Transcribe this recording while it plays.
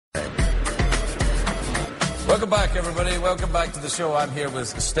Welcome back, everybody. Welcome back to the show. I'm here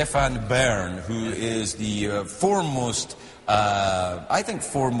with Stéphane Bern, who is the foremost, I think,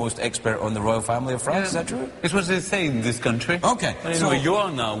 foremost expert on the royal family of France. Yeah. Is that true? It's what they say in this country. Okay. So you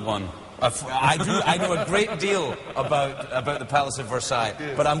are now one. I do. I know a great deal about the Palace of Versailles,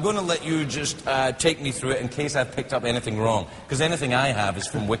 but I'm going to let you just take me through it in case I've picked up anything wrong, because anything I have is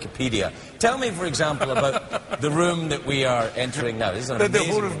from Wikipedia. Tell me, for example, about the room that we are entering now. This is an amazing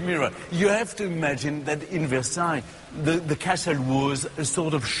The Hall of room. Mirror. You have to imagine that in Versailles, the castle was a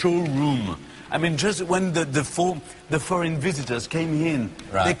sort of showroom. I mean, just when the foreign visitors came in,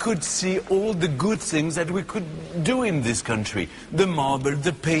 right, they could see all the good things that we could do in this country. The marble,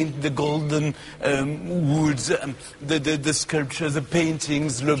 the paint, the golden woods, the sculpture, the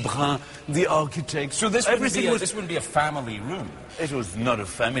paintings, Le Brun, the architects. So this wouldn't be a family room. It was not a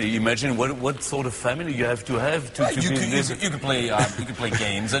family. Imagine what sort of family you have to be this. You could play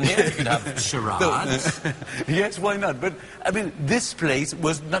games in here. You could have charades. Yes, why not? But I mean, this place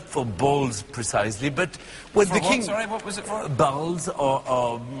was not for balls precisely, but when for the king. Sorry, what was it for? Balls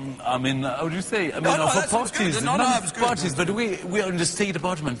or I mean, how do you say? I mean, for parties. Not parties. But we are in the state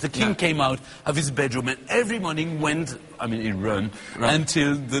apartment. The king came out of his bedroom and every morning went. I mean, he ran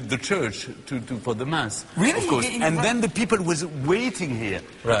until the church for the mass. Really? Of course. And then the people was waiting here.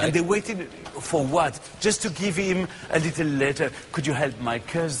 Right. And they waited for what? Just to give him a little letter. Could you help my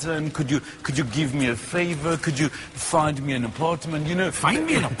cousin? Could you give me a favor? Could you find me an apartment? You know, find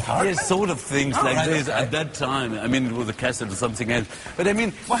me an apartment? Yes, sort of things like this at that time. I mean, it was a castle or something else. But I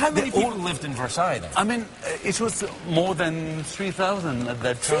mean, well, how many people lived in Versailles then? I mean, it was more than 3,000 at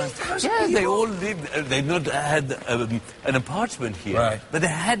that time. 3,000 Yeah, people? they all lived. They not had an apartment here, right, but they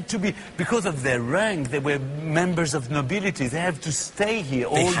had to be, because of their rank. They were members of nobility. They have to stay here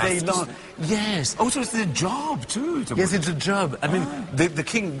all day long. Yes. Oh, so it's a job too. Yes, it's a job. I mean, the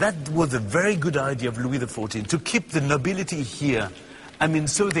king. That was a very good idea of Louis XIV to keep the nobility here. I mean,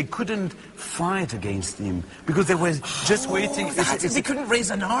 so they couldn't fight against him because they were just waiting. They couldn't raise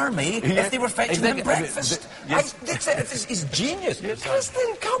an army if they were fetching them breakfast. This is genius. Yes.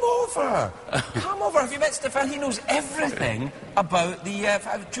 Kristen, come over. Come over. Have you met Stéphane? He knows everything about the...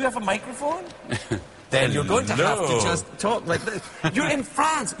 do you have a microphone? Then you're going to have to just talk like this. You're in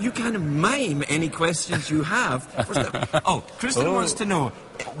France. You can mime any questions you have. Oh, Kristen wants to know,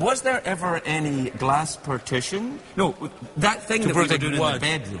 was there ever any glass partition? No, that thing that we were doing in the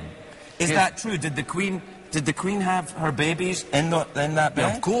bedroom. Is that true? Did the Queen have her babies in that bed?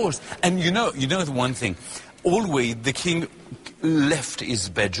 Yeah, of course. And you know the one thing. Always the king left his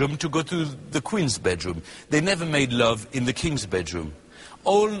bedroom to go to the Queen's bedroom. They never made love in the king's bedroom.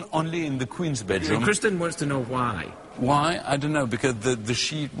 Only in the Queen's bedroom. Kristen wants to know why. Why? I don't know, because the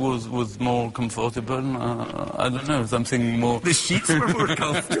sheet was more comfortable. I don't know, something more... The sheets were more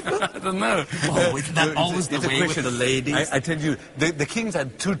comfortable? I don't know. Oh, isn't that always the way with the ladies? I tell you, the king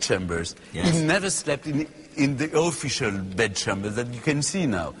had two chambers. Yes. He never slept in the official bedchamber that you can see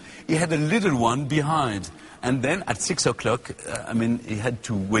now. He had a little one behind. And then at 6 o'clock, I mean, he had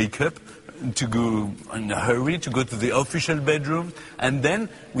to wake up to go in a hurry to go to the official bedroom, and then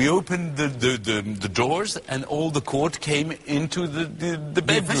we opened the doors, and all the court came into the bedroom.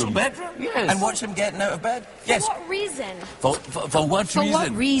 The official bedroom? Yes. And watch him getting out of bed? Yes. For what reason? For what reason? For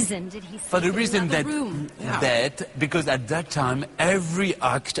what reason did he For the reason that, room? Because at that time, every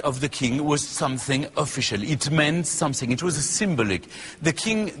act of the king was something official. It meant something. It was a symbolic. The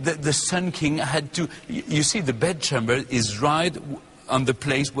king, the Sun King, had to... You see, the bedchamber is right on the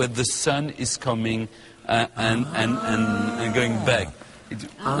place where the sun is coming and going back.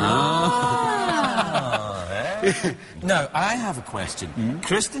 Now, I have a question.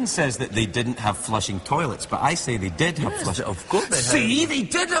 Kristen says that they didn't have flushing toilets, but I say they did have flushing. Of course they See, they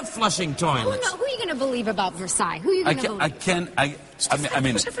did have flushing toilets. Who are you going to believe about Versailles? Who are you going to believe? I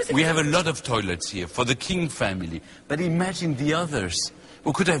mean, we have a lot of toilets here for the king family, but imagine the others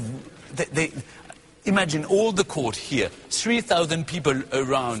who could have... Imagine all the court here, 3,000 people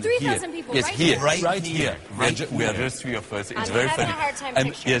around 3,000 people, yes, right here, here. right here. We are just three of us. It's very having funny. a hard time And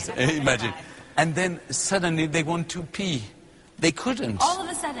picturing yes, it, I'm not imagine. gonna lie. And then suddenly they want to pee. They couldn't. All of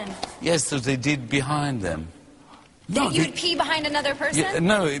a sudden? Yes, so they did behind them. No, you would pee behind another person? Yeah,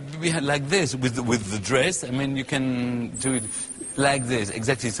 no, we had like this with the dress. I mean, you can do it like this,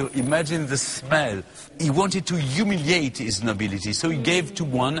 exactly. So imagine the smell. He wanted to humiliate his nobility, so he gave to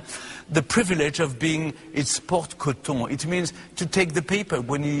one the privilege of being its porte-coton. It means to take the paper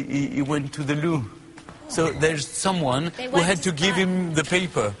when he went to the loo. So there's someone who had to give him the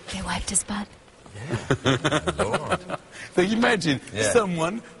paper. They wiped his butt. Yeah. Lord. So imagine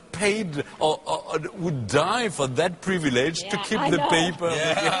someone paid or would die for that privilege to keep the paper.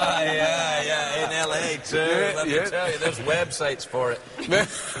 Yeah, in LA too. Let me tell you, there's websites for it.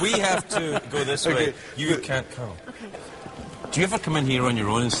 We have to go this way. You can't come. Okay. Do you ever come in here on your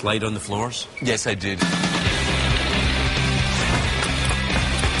own and slide on the floors? Yes, I did.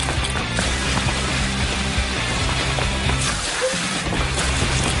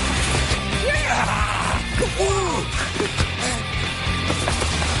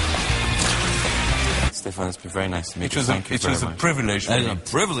 Stéphane, it's been very nice to meet you. It was a privilege for me. A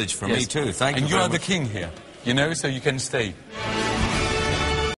privilege for me too. Thank you. And you are the king here, you know, so you can stay.